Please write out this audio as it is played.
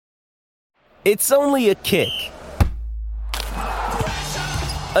It's only a kick,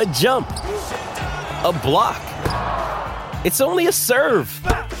 a jump, a block. It's only a serve.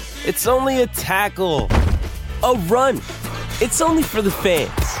 It's only a tackle, a run. It's only for the fans.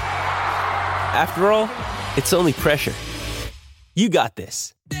 After all, it's only pressure. You got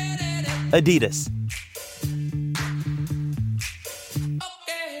this. Adidas.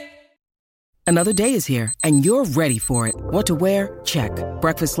 Another day is here, and you're ready for it. What to wear? Check.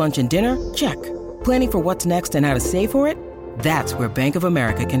 Breakfast, lunch, and dinner? Check. Planning for what's next and how to save for it? That's where Bank of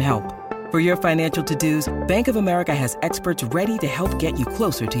America can help. For your financial to-dos, Bank of America has experts ready to help get you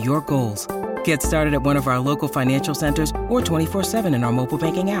closer to your goals. Get started at one of our local financial centers or 24/7 in our mobile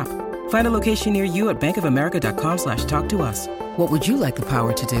banking app. Find a location near you at bankofamerica.com/talktous. What would you like the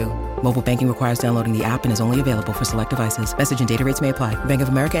power to do? Mobile banking requires downloading the app and is only available for select devices. Message and data rates may apply. Bank of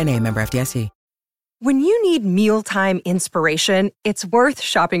America N.A., member FDIC. When you need mealtime inspiration, it's worth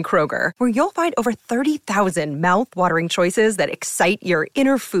shopping Kroger, where you'll find over 30,000 mouth-watering choices that excite your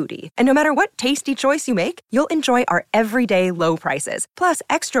inner foodie. And no matter what tasty choice you make, you'll enjoy our everyday low prices, plus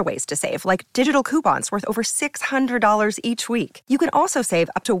extra ways to save, like digital coupons worth over $600 each week. You can also save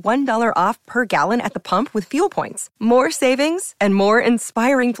up to $1 off per gallon at the pump with fuel points. More savings and more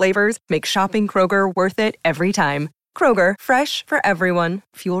inspiring flavors make shopping Kroger worth it every time. Kroger, fresh for everyone.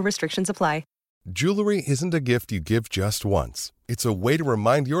 Fuel restrictions apply. Jewelry isn't a gift you give just once. It's a way to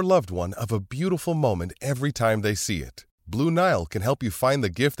remind your loved one of a beautiful moment every time they see it. Blue Nile can help you find the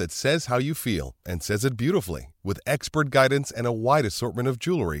gift that says how you feel and says it beautifully, with expert guidance and a wide assortment of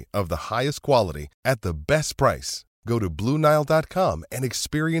jewelry of the highest quality at the best price. Go to BlueNile.com and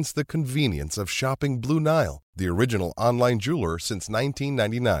experience the convenience of shopping Blue Nile, the original online jeweler since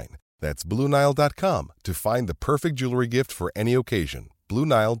 1999. That's BlueNile.com to find the perfect jewelry gift for any occasion.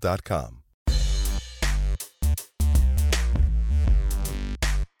 BlueNile.com.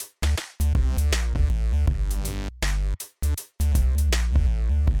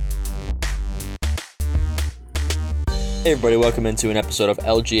 Hey everybody, welcome into an episode of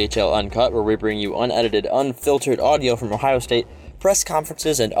LGHL Uncut, where we bring you unedited, unfiltered audio from Ohio State press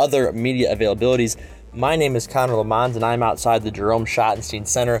conferences and other media availabilities. My name is Connor Lamont, and I'm outside the Jerome Schottenstein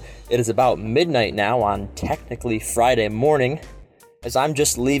Center. It is about midnight now on technically Friday morning, as I'm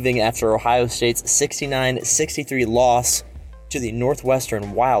just leaving after Ohio State's 69-63 loss to the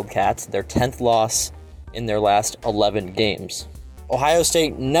Northwestern Wildcats, their 10th loss in their last 11 games. Ohio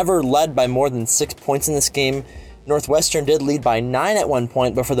State never led by more than 6 points in this game. Northwestern did lead by 9 at one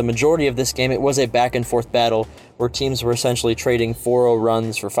point, but for the majority of this game, it was a back-and-forth battle where teams were essentially trading 4-0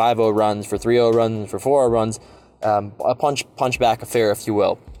 runs for 5-0 runs, for 3-0 runs, for 4-0 runs, a punch-back affair, if you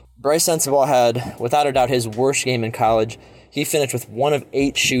will. Bryce Sensabaugh had, without a doubt, his worst game in college. He finished with 1 of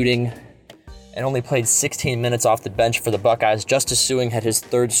 8 shooting and only played 16 minutes off the bench for the Buckeyes. Justice Sueing had his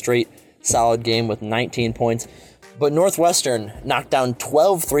third straight solid game with 19 points. But Northwestern knocked down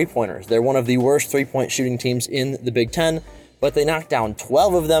 12 three-pointers. They're one of the worst three-point shooting teams in the Big Ten, but they knocked down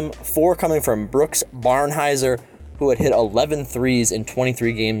 12 of them, 4 coming from Brooks Barnhizer, who had hit 11 threes in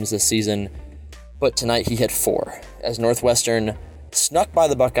 23 games this season, but tonight he hit 4, as Northwestern snuck by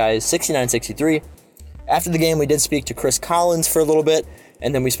the Buckeyes 69-63. After the game, we did speak to Chris Collins for a little bit,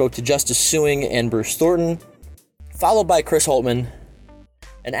 and then we spoke to Justice Sueing and Bruce Thornton, followed by Chris Holtmann.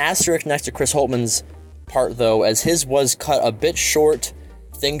 An asterisk next to Chris Holtmann's part, though, as his was cut a bit short.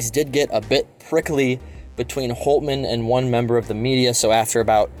 Things did get a bit prickly between Holtmann and one member of the media, so after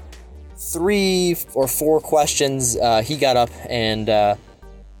about 3 or 4 questions, he got up, and that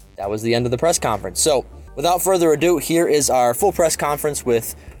was the end of the press conference. So, without further ado, here is our full press conference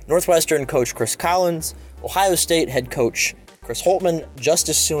with Northwestern coach Chris Collins, Ohio State head coach Chris Holtmann,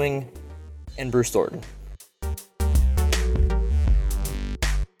 Justice Sueing, and Bruce Thornton.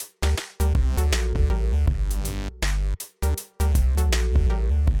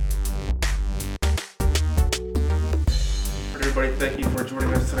 Thank you for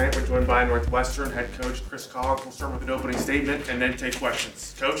joining us tonight. We're joined by Northwestern head coach Chris Collins. We'll start with an opening statement and then take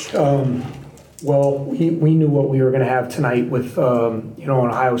questions. Coach? Well, we knew what we were going to have tonight with an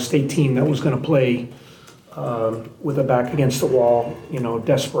Ohio State team that was going to play with a back against the wall,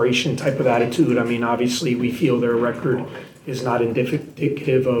 desperation type of attitude. I mean, obviously we feel their record is not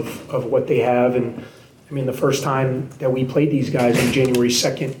indicative of what they have. And I mean, the first time that we played these guys on January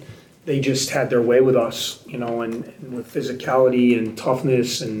 2nd, they just had their way with us, and with physicality and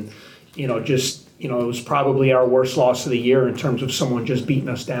toughness and, it was probably our worst loss of the year in terms of someone just beating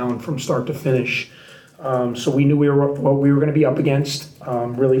us down from start to finish. So we knew what we were going to be up against.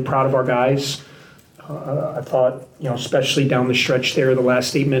 Really proud of our guys. I thought, especially down the stretch there, the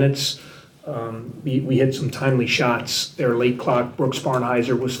last 8 minutes, We hit some timely shots. Their late clock, Brooks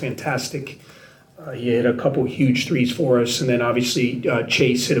Barnheiser was fantastic. He hit a couple huge threes for us, and then obviously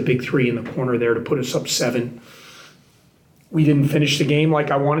Chase hit a big three in the corner there to put us up 7. We didn't finish the game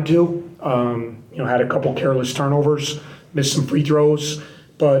like I wanted to. Had a couple careless turnovers, missed some free throws,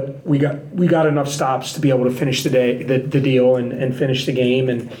 but we got enough stops to be able to finish the deal and finish the game.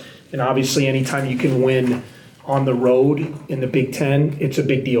 And obviously, anytime you can win on the road in the Big Ten, it's a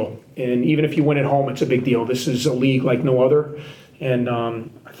big deal. And even if you win at home, it's a big deal. This is a league like no other. And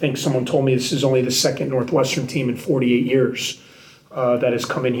I think someone told me this is only the second Northwestern team in 48 years that has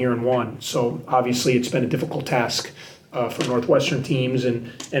come in here and won. So obviously it's been a difficult task for Northwestern teams,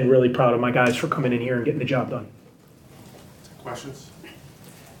 and really proud of my guys for coming in here and getting the job done. Questions?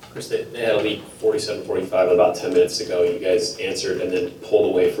 Chris, they had a lead 47-45 about 10 minutes ago. You guys answered and then pulled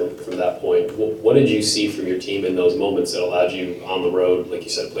away from that point. What did you see from your team in those moments that allowed you on the road, like you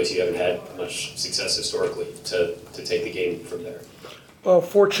said, a place you haven't had much success historically, to take the game from there? Well,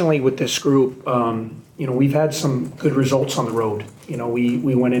 fortunately with this group, we've had some good results on the road.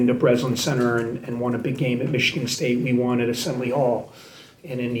 We went into Breslin Center and won a big game at Michigan State. We won at Assembly Hall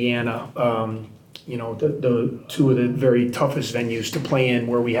in Indiana. The two of the very toughest venues to play in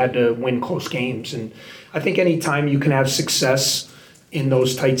where we had to win close games. And I think anytime you can have success in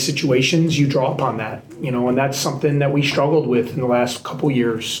those tight situations, you draw upon that, and that's something that we struggled with in the last couple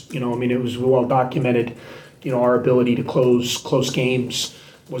years. It was well documented. Our ability to close games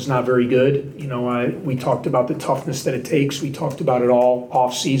was not very good. We talked about the toughness that it takes. We talked about it all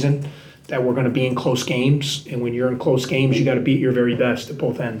off season, that we're going to be in close games. And when you're in close games, you got to be at your very best at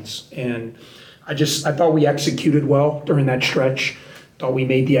both ends. And I thought we executed well during that stretch. Thought we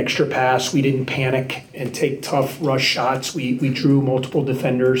made the extra pass. We didn't panic and take tough rush shots. We drew multiple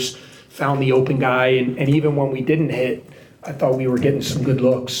defenders, found the open guy. And even when we didn't hit, I thought we were getting some good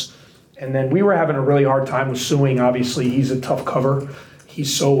looks. And then we were having a really hard time with Suing. Obviously, he's a tough cover.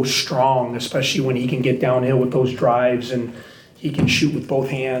 He's so strong, especially when he can get downhill with those drives, and he can shoot with both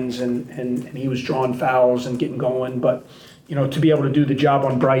hands, and he was drawing fouls and getting going. But, to be able to do the job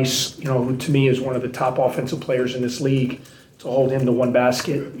on Bryce, who to me is one of the top offensive players in this league, to hold him to one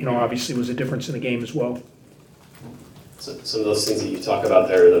basket, obviously was a difference in the game as well. So some of those things that you talk about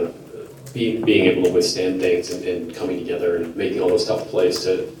there, being able to withstand things and coming together and making all those tough plays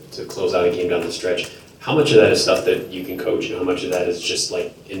to close out a game down the stretch. How much of that is stuff that you can coach, and how much of that is just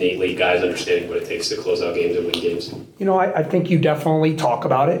like innately guys understanding what it takes to close out games and win games? I think you definitely talk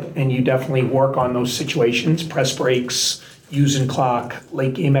about it, and you definitely work on those situations, press breaks, using clock,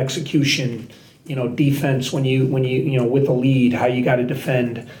 late game execution, defense when you with a lead, how you got to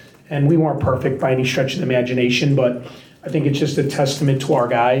defend. And we weren't perfect by any stretch of the imagination, but I think it's just a testament to our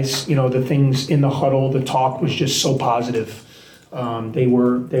guys. The things in the huddle, the talk was just so positive. They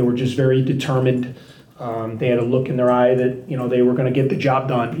were just very determined. They had a look in their eye that they were going to get the job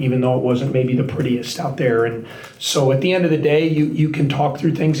done, even though it wasn't maybe the prettiest out there. And so at the end of the day, you can talk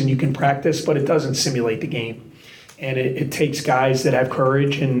through things and you can practice, but it doesn't simulate the game. And it takes guys that have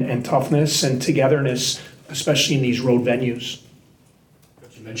courage and toughness and togetherness, especially in these road venues.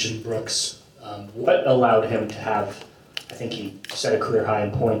 You mentioned Brooks. What allowed him to have, I think he set a career high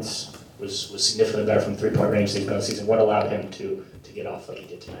in points, was significantly better from three-point range this season. What allowed him to get off like he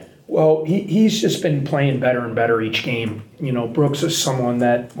did tonight? Well, he's just been playing better and better each game. Brooks is someone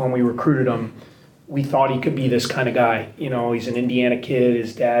that when we recruited him, we thought he could be this kind of guy. He's an Indiana kid.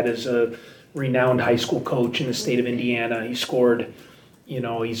 His dad is a renowned high school coach in the state of Indiana. He scored,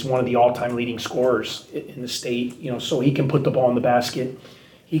 he's one of the all-time leading scorers in the state, so he can put the ball in the basket.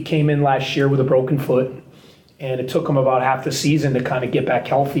 He came in last year with a broken foot, and it took him about half the season to kind of get back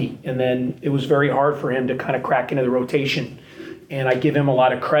healthy. And then it was very hard for him to kind of crack into the rotation. And I give him a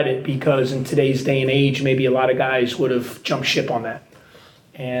lot of credit because in today's day and age, maybe a lot of guys would have jumped ship on that.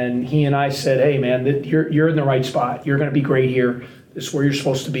 And he and I said, hey, man, you're in the right spot. You're going to be great here. This is where you're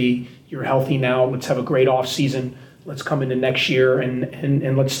supposed to be. You're healthy now. Let's have a great off season. Let's come into next year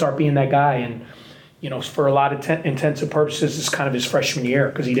and let's start being that guy. And, for a lot of intents and purposes, it's kind of his freshman year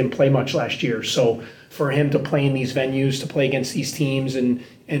because he didn't play much last year. So for him to play in these venues, to play against these teams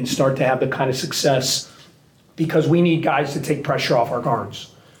and start to have the kind of success, because we need guys to take pressure off our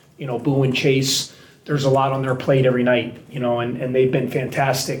guards. Boo and Chase, there's a lot on their plate every night, and they've been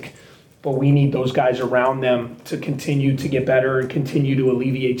fantastic. But we need those guys around them to continue to get better and continue to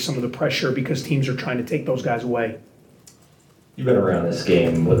alleviate some of the pressure because teams are trying to take those guys away. You've been around this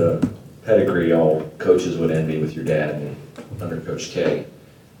game with a pedigree all coaches would envy with your dad and under Coach K.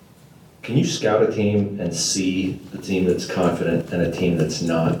 Can you scout a team and see the team that's confident and a team that's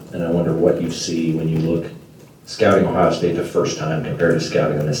not? And I wonder what you see when you look scouting Ohio State the first time compared to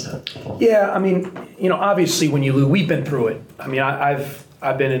scouting them this time? Yeah, I mean, obviously when you lose, we've been through it. I mean,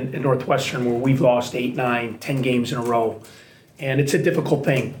 I've been in Northwestern where we've lost 8, 9, 10 games in a row. And it's a difficult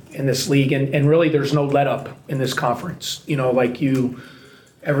thing in this league. And really there's no let up in this conference. Like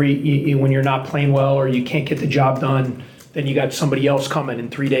when you're not playing well or you can't get the job done, then you got somebody else coming in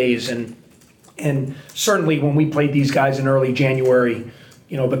 3 days. And certainly when we played these guys in early January,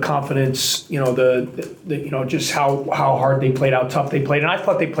 the confidence, just how hard they played, how tough they played. And I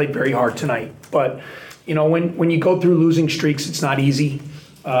thought they played very hard tonight. But, when you go through losing streaks, it's not easy.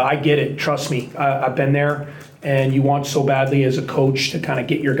 I get it. Trust me. I've been there. And you want so badly as a coach to kind of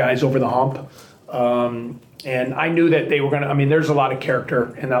get your guys over the hump. And I knew that they were going to, there's a lot of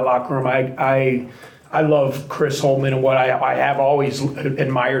character in that locker room. I love Chris Holtmann and what I have always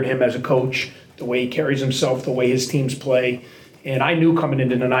admired him as a coach, the way he carries himself, the way his teams play. And I knew coming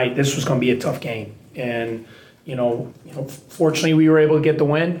into tonight, this was going to be a tough game. And, fortunately we were able to get the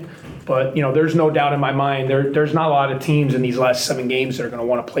win. But, there's no doubt in my mind, there's not a lot of teams in these last 7 games that are going to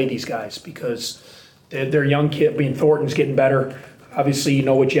want to play these guys because they're young kid. Thornton's getting better. Obviously,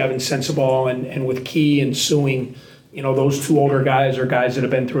 what you have in Sensabaugh and with Key and Suing, those 2 older guys are guys that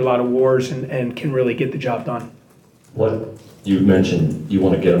have been through a lot of wars and can really get the job done. What you mentioned, you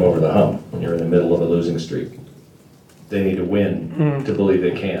want to get them over the hump when you're in the middle of a losing streak. They need to win to believe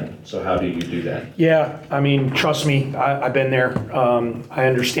they can. So how do you do that? Yeah, trust me, I've been there. I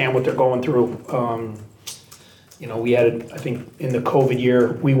understand what they're going through. We had, I think, in the COVID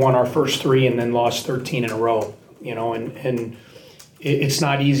year, we won our first 3 and then lost 13 in a row. And it's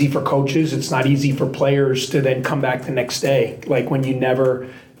not easy for coaches. It's not easy for players to then come back the next day.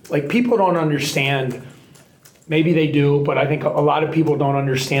 When people don't understand. Maybe they do, but I think a lot of people don't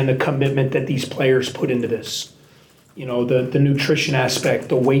understand the commitment that these players put into this. The nutrition aspect,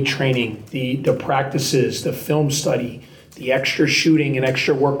 the weight training, the practices, the film study, the extra shooting and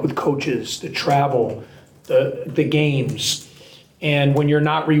extra work with coaches, the travel, the games. And when you're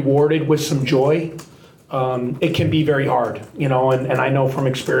not rewarded with some joy, it can be very hard, and I know from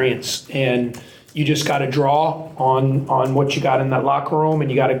experience. And you just got to draw on what you got in that locker room, and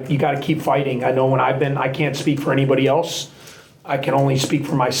you got to keep fighting. I know when I can't speak for anybody else. I can only speak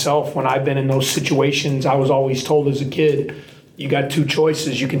for myself. When I've been in those situations, I was always told as a kid, you got 2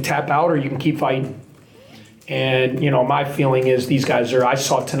 choices. You can tap out or you can keep fighting. And, my feeling is these guys I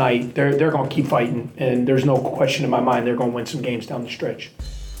saw tonight, they're going to keep fighting. And there's no question in my mind they're going to win some games down the stretch.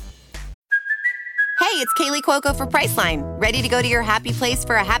 Hey, it's Kaylee Cuoco for Priceline. Ready to go to your happy place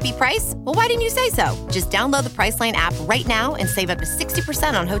for a happy price? Well, why didn't you say so? Just download the Priceline app right now and save up to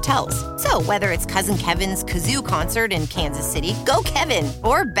 60% on hotels. So whether it's Cousin Kevin's Kazoo Concert in Kansas City, go Kevin,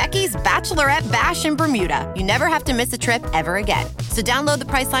 or Becky's Bachelorette Bash in Bermuda, you never have to miss a trip ever again. So download the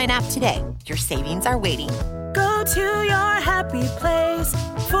Priceline app today. Your savings are waiting. Go to your happy place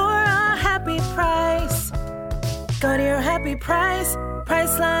for a happy price. Go to your happy price,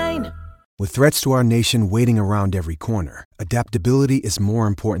 Priceline. With threats to our nation waiting around every corner, adaptability is more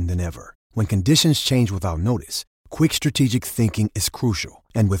important than ever. When conditions change without notice, quick strategic thinking is crucial.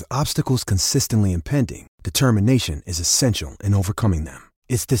 And with obstacles consistently impending, determination is essential in overcoming them.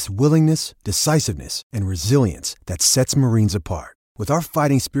 It's this willingness, decisiveness, and resilience that sets Marines apart. With our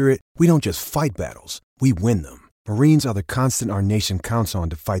fighting spirit, we don't just fight battles, we win them. Marines are the constant our nation counts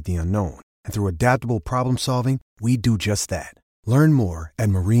on to fight the unknown. And through adaptable problem solving, we do just that. Learn more at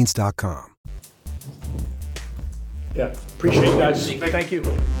marines.com. Yeah, appreciate it, guys. Thank you.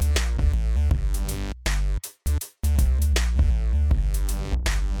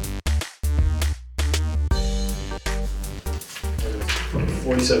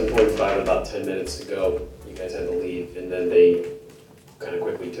 .5, about 10 minutes to go. You guys had the lead, and then they kind of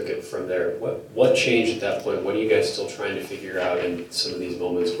quickly took it from there. What changed at that point? What are you guys still trying to figure out in some of these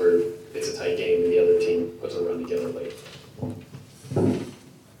moments where it's a tight game and the other team puts a run together late?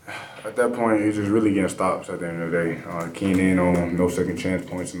 At that point, it's just really getting stops at the end of the day. Keying in on no second chance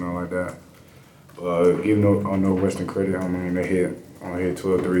points and all like that. Giving Northwestern credit, they hit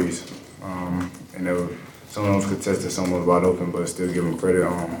 12 threes. And some of those contested, some was wide open, but still give them credit.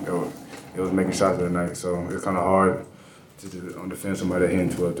 It was making shots of the night, so it's kind of hard to defend somebody that hitting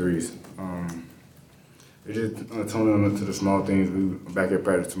 12 threes. It's just toning on to the small things. We're back at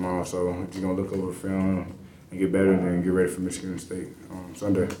practice tomorrow, so we're just going to look over the film and get better and then get ready for Michigan State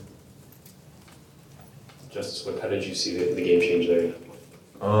Sunday. Justice, how did you see the game change there?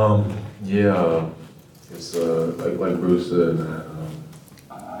 It's like Bruce said, man.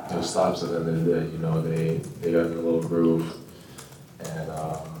 It stops at the end of the day. They got in a little groove, and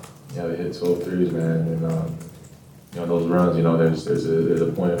they hit 12 threes, man. And those runs, there's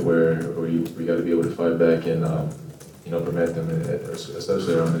a point where we got to be able to fight back and prevent them,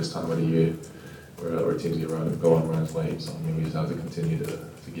 especially around this time of the year where teams go on runs late. So we just have to continue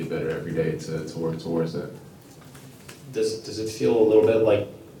to get better every day to work towards that. Does it feel a little bit like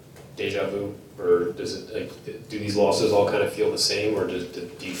deja vu, or does it do these losses all kind of feel the same, or do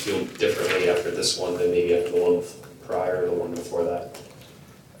you feel differently after this one than maybe after the one prior or the one before that?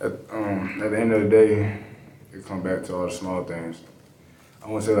 At the end of the day, it comes back to all the small things. I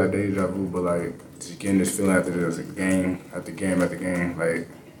won't say like deja vu, but like just getting this feeling after this game after game after game, like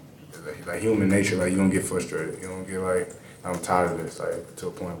human nature, like you don't get frustrated, you don't get like I'm tired of this, like to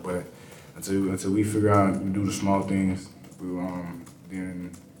a point. But until we figure out to do the small things,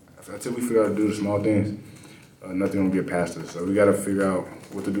 until we figure out to do the small things, nothing will get past us. So we got to figure out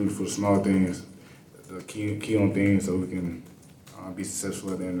what to do for the small things, the key on things, so we can be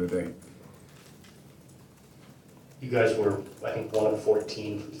successful at the end of the day. You guys were, I think, 1 of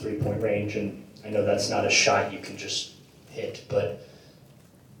 14 from three-point range, and I know that's not a shot you can just hit, but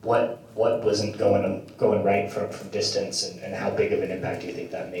what wasn't going right from distance, and how big of an impact do you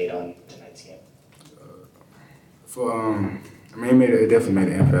think that made on tonight's game? It definitely made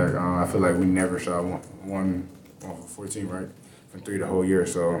an impact. I feel like we never shot one for 14, right, from 3 the whole year,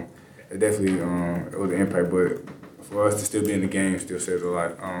 so it definitely it was an impact, but for us to still be in the game still says a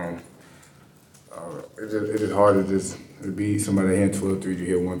lot. It's just hard to beat somebody that hit 12 threes, you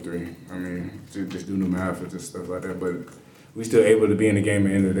hit 1 3. I mean, just do the math and just stuff like that. But we still able to be in the game at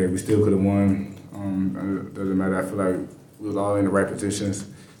the end of the day. We still could have won. It doesn't matter. I feel like we was all in the right positions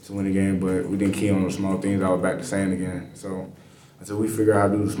to win the game, but we didn't key on the small things. I was back to saying again. So until we figure out how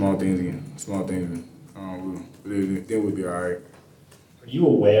to do the small things again, then we'll be all right. Are you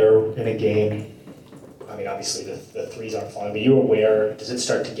aware in a game, I mean, obviously the threes aren't falling, but you aware, does it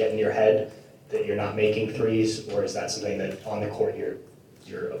start to get in your head that you're not making threes, or is that something that on the court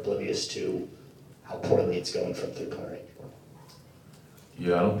you're oblivious to how poorly it's going from three-point range?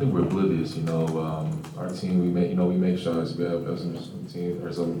 Yeah, I don't think we're oblivious. Our team, we make shots. We have some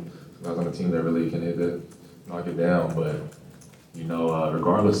guys on the team that really can hit that, knock it down. But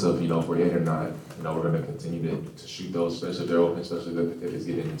regardless of if we're hit or not, we're going to continue to shoot those, especially if they're open, especially if it's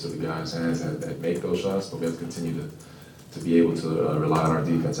getting into the guys' hands that make those shots. But we have to continue to be able to rely on our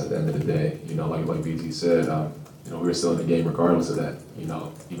defense at the end of the day. Like BT said, we're still in the game regardless of that.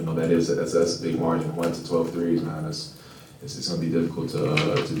 Even though that's a big margin, 1 to 12 threes, man. It's going to be difficult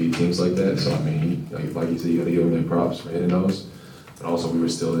to beat teams like that. So like you said, you got to give them their props for hitting those. But also, we were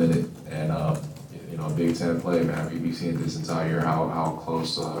still in it, and Big Ten play, man. We've seen this entire year how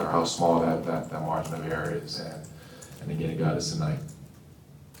close or how small that margin of error is, and again, it got us tonight.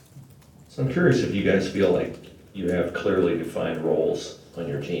 So I'm curious if you guys feel like you have clearly defined roles on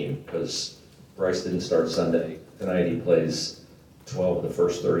your team, because Bryce didn't start Sunday. Tonight he plays 12 of the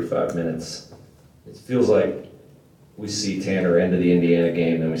first 35 minutes. It feels like we see Tanner into the Indiana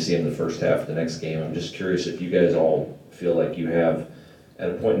game, then we see him the first half of the next game. I'm just curious if you guys all feel like you have, at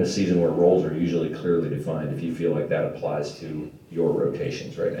a point in the season where roles are usually clearly defined, if you feel like that applies to your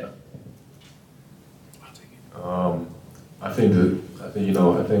rotations right now. I think HC, I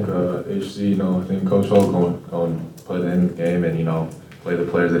think Coach Holt going to put in the game and, play the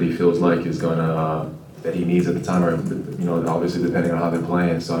players that he feels like is going to, that he needs at the time, or, obviously depending on how they're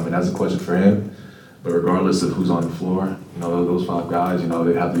playing. So, that's a question for him. But regardless of who's on the floor, those 5 guys, they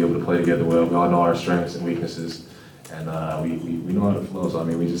have to be able to play together well. We all know our strengths and weaknesses, and we know how to flow. So,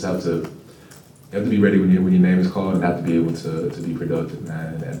 we just have to be ready when your name is called, and have to be able to be productive,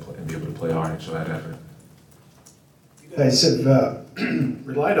 man, and be able to play hard and show that effort. You guys have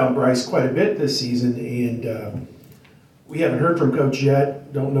relied on Bryce quite a bit this season, and we haven't heard from Coach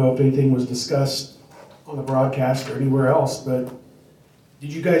yet. Don't know if anything was discussed on the broadcast or anywhere else, but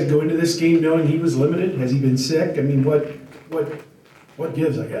did you guys go into this game knowing he was limited? Has he been sick? I mean, what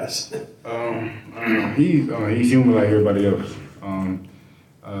gives, I guess? He's human like everybody else.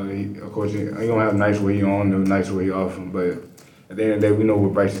 Of course, he ain't gonna have nights where he on, and nights where he off. But at the end of the day, we know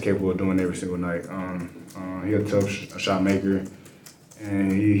what Bryce is capable of doing every single night. He's a tough shot maker,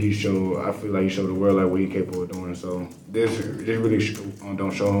 and he showed. I feel like he showed the world like what he's capable of doing. So this really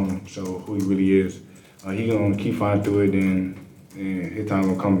don't show who he really is. He gonna keep fighting through it, and his time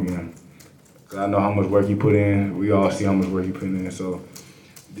gonna come again. Cause I know how much work he put in. We all see how much work he put in. So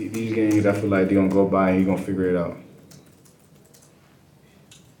these games, I feel like they're gonna go by and he's gonna figure it out.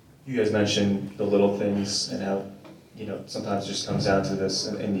 You guys mentioned the little things and how, sometimes it just comes down to this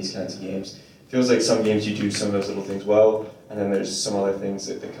in these kinds of games. It feels like some games you do some of those little things well, and then there's some other things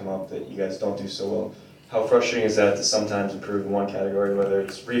that come up that you guys don't do so well. How frustrating is that to sometimes improve in one category, whether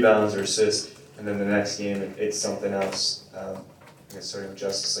it's rebounds or assists, and then the next game it's something else. I guess starting with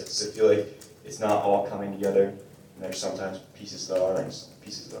Justice, like, does it feel like it's not all coming together, and there's sometimes pieces that are and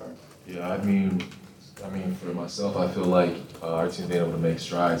pieces that aren't? Yeah, I mean, for myself, I feel like our team's been able to make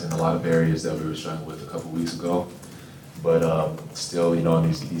strides in a lot of areas that we were struggling with a couple weeks ago. But still, you know,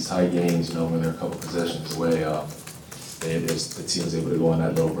 in these tight games, you know, when they're a couple possessions away, the team is able to go on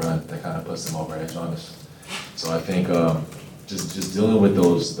that little run that kind of puts them over edge on us. So I think just dealing with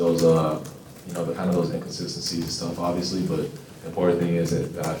those you know, the kind of those inconsistencies and stuff, obviously. But the important thing is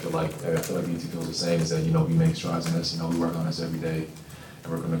that I feel like BT feels the same, is that, you know, we make strides in this. You know, we work on this every day,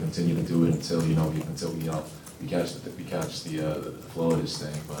 and we're going to continue to do it until we catch the flow of this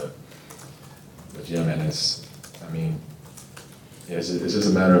thing. But yeah, man, it's just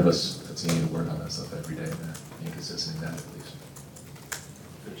a matter of us continuing to work on that stuff every day, man. Being consistent in that, at least.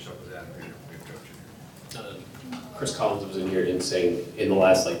 Finish up with that. Chris Collins was in here and saying in the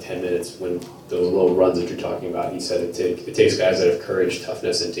last 10 minutes when those little runs that you're talking about, he said it takes guys that have courage,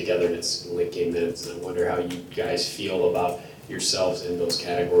 toughness, and togetherness in late game minutes. And I wonder how you guys feel about yourselves in those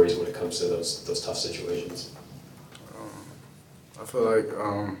categories when it comes to those tough situations. I feel like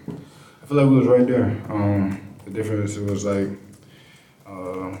we was right there. The difference was the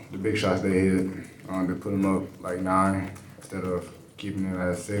big shots they hit. They put them up 9 instead of keeping it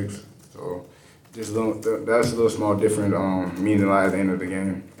at 6. So that's a little small different meaning at the end of the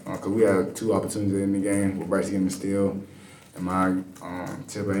game. Because we had 2 opportunities in the game with Bryce getting the steal and my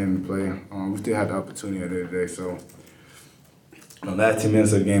tip at the end of the play. We still had the opportunity at the end of the day. So the last 10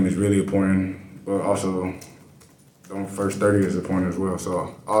 minutes of the game is really important, but also the first 30 is important as well.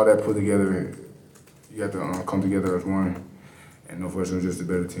 So all that put together, you have to come together as one. And Northwestern was just a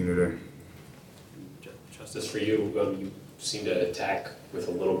better team today. Justice, for you, you seem to attack with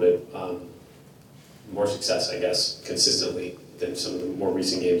a little bit more success, I guess, consistently than some of the more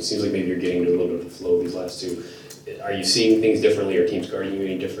recent games. It seems like maybe you're getting into a little bit of the flow these last 2. Are you seeing things differently, or teams guarding you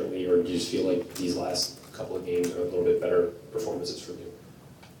any differently, or do you just feel like these last couple of games are a little bit better performances from you?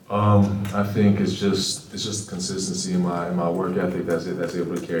 I think it's just consistency in my work ethic that's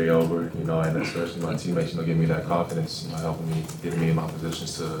able to carry over, you know, and especially my teammates, you know, giving me that confidence, you know, helping me, getting me in my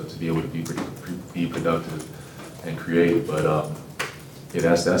positions to be able to be productive and create. But yeah,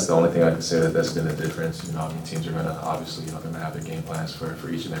 that's the only thing I can say that's been the difference. You know, I mean, teams are gonna obviously, you know, gonna have their game plans for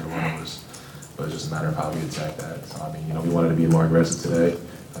each and every one of us, but it's just a matter of how we attack that. So I mean, you know, we wanted to be more aggressive today.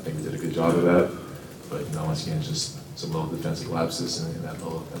 I think we did a good job of that. But you know, once again, just some little defensive lapses in that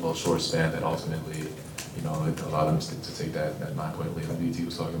little short span that ultimately, you know, it allowed them to take that 9-point lead that BT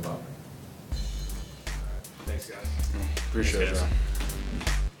was talking about. Thanks, guys. Appreciate it.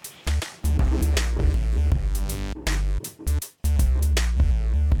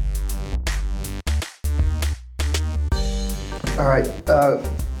 All right.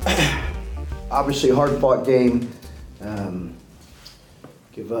 Obviously, hard-fought game.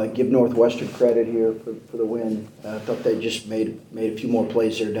 Give Northwestern credit here for the win. I thought they just made a few more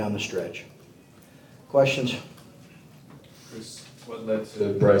plays there down the stretch. Questions? Chris, what led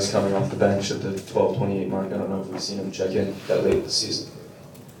to Bryce coming off the bench at the 12:28 mark? I don't know if we've seen him check in that late this season.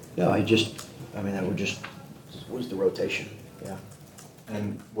 No, that was the rotation. Yeah.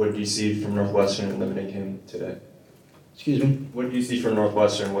 And what did you see from Northwestern in limiting him today? Excuse me? What did you see from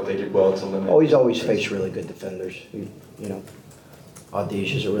Northwestern, what they did well to limit? Oh, he's always faced really good defenders. You know,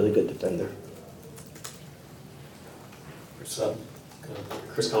 Audige is a really good defender.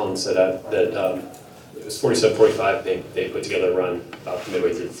 Chris Collins said that it was 47-45. They put together a run about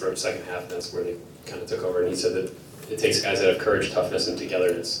midway through the second half, and that's where they kind of took over. And he said that it takes guys that have courage, toughness, and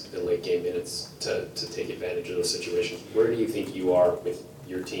togetherness in late game minutes to take advantage of those situations. Where do you think you are with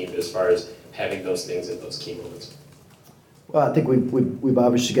your team as far as having those things in those key moments? Well, I think we've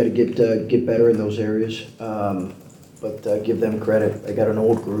obviously got to get better in those areas, but give them credit. They got an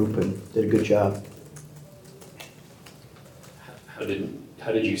old group and did a good job. How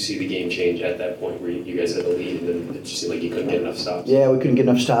did you see the game change at that point where you guys had the lead, and then it just seemed like you couldn't get enough stops? Yeah, we couldn't get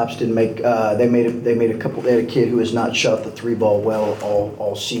enough stops. Didn't make. They made a couple. They had a kid who has not shot the 3-ball well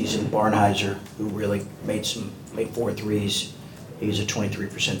all season, Barnheiser, who really made 4 threes. He's a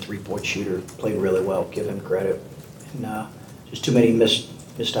 23% 3-point shooter. Played really well. Give him credit. And just too many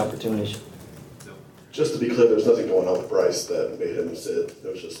missed opportunities. Just to be clear, there's nothing going on with Bryce that made him sit.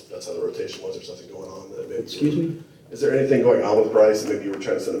 It was just that's how the rotation was. There's nothing going on that made. Excuse me? Is there anything going on with Bryce and maybe you were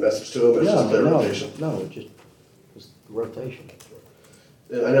trying to send a message to him? It's just clear rotation. No, it just was rotation.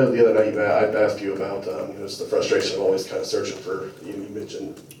 And I know the other night I've asked you about just the frustration of always kind of searching for. You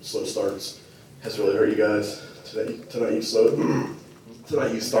mentioned slow starts has really hurt you guys. Tonight you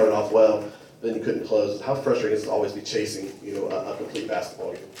started off well, then you couldn't close. How frustrating is it to always be chasing a complete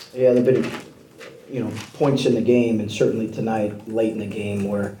basketball game? Yeah, they've been points in the game, and certainly tonight, late in the game,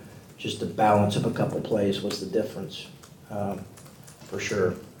 where just the balance of a couple plays was the difference, for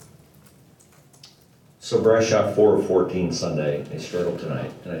sure. So Bryce shot 4 of 14 Sunday. He struggled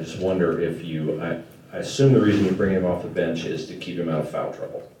tonight, and I just wonder if I assume the reason you bring him off the bench is to keep him out of foul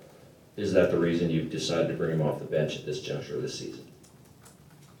trouble. Is that the reason you've decided to bring him off the bench at this juncture of the season?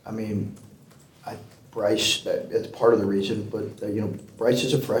 I mean, Bryce, it's part of the reason, but, Bryce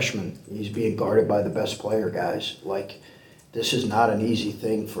is a freshman. He's being guarded by the best player, guys. Like, this is not an easy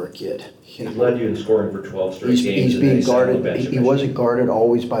thing for a kid. He led you in scoring for 12 straight games. He's being guarded. He wasn't guarded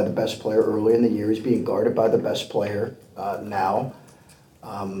always by the best player early in the year. He's being guarded by the best player now.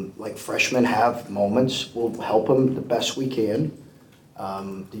 Like, freshmen have moments. We'll help him the best we can.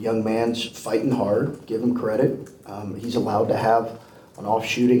 The young man's fighting hard. Give him credit. He's allowed to have an off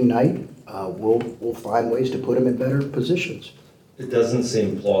shooting night. We'll find ways to put him in better positions. It doesn't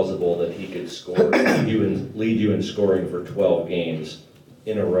seem plausible that he could lead you in scoring for 12 games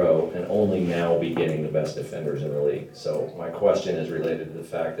in a row and only now be getting the best defenders in the league. So my question is related to the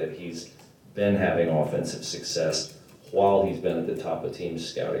fact that he's been having offensive success while he's been at the top of teams'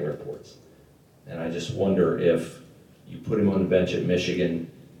 scouting reports. And I just wonder if you put him on the bench at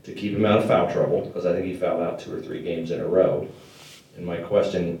Michigan to keep him out of foul trouble, because I think he fouled out 2 or 3 games in a row. And my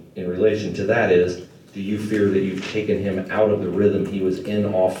question in relation to that is, do you fear that you've taken him out of the rhythm he was in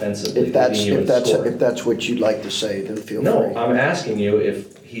offensively? If that's what you'd like to say, then feel free. No, I'm asking you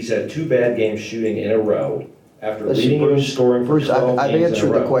if he's had 2 bad games shooting in a row after leading you in scoring for 12 games in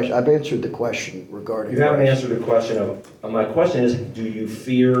a row. I've answered the question regarding. You haven't answered the question of my question is, do you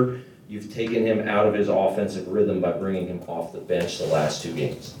fear you've taken him out of his offensive rhythm by bringing him off the bench the last 2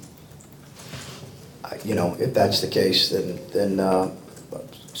 games? If that's the case, then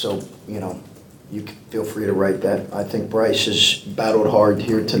you can feel free to write that. I think Bryce has battled hard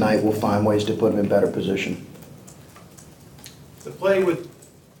here tonight. We'll find ways to put him in better position. The play with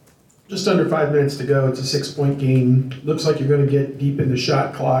just under 5 minutes to go, it's a 6-point game. Looks like you're going to get deep in the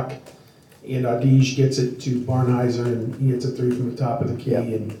shot clock, and Audige gets it to Barnhizer, and he hits a 3 from the top of the key.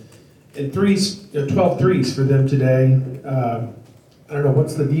 Yep. And threes, 12 threes for them today. I don't know,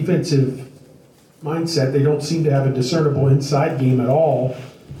 what's the defensive mindset? They don't seem to have a discernible inside game at all,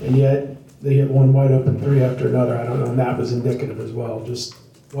 and yet they hit one wide open 3 after another. I don't know, and that was indicative as well. Just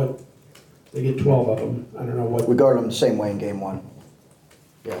what, they get 12 of them. I don't know what. We guarded them the same way in game 1.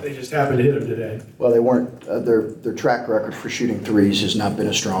 Yeah. They just happened to hit them today. Well, they weren't, their track record for shooting threes has not been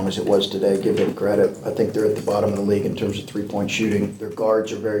as strong as it was today. Give them credit. I think they're at the bottom of the league in terms of 3-point shooting. Their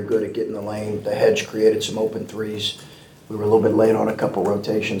guards are very good at getting the lane. The hedge created some open threes. We were a little bit late on a couple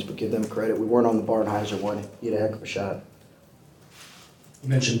rotations, but give them credit. We weren't on the Barnhizer one. He had a heck of a shot. You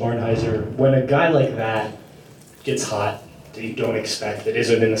mentioned Barnhizer. When a guy like that gets hot that you don't expect, that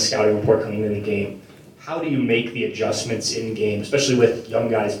isn't in the scouting report coming into the game, how do you make the adjustments in game, especially with young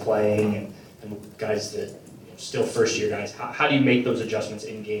guys playing and guys that still first-year guys? How do you make those adjustments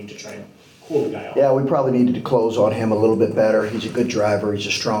in game to try and cool the guy off? Yeah, we probably needed to close on him a little bit better. He's a good driver. He's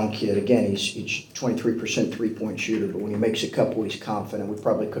a strong kid. Again, he's 23% 3-point shooter, but when he makes a couple, he's confident. We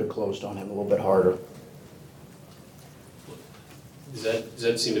probably could have closed on him a little bit harder. Does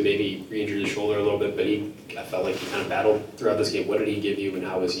that seem to maybe re-injure the shoulder a little bit, but I felt like he kind of battled throughout this game. What did he give you, and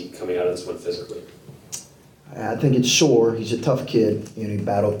how is he coming out of this one physically? I think it's sore. He's a tough kid. He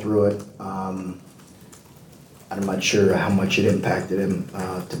battled through it. I'm not sure how much it impacted him,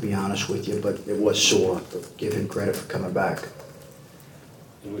 to be honest with you, but it was sore. But give him credit for coming back.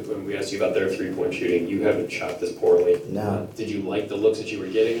 And when we asked you about their 3-point shooting, you haven't shot this poorly. No. Did you like the looks that you were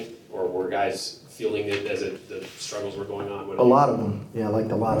getting, or were guys feeling it as the struggles were going on? A lot of them. Yeah, I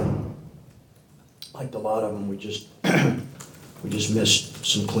liked a lot of them. We just missed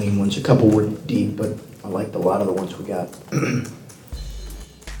some clean ones. A couple were deep, but I liked a lot of the ones we got.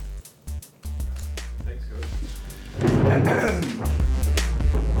 Thanks, Coach.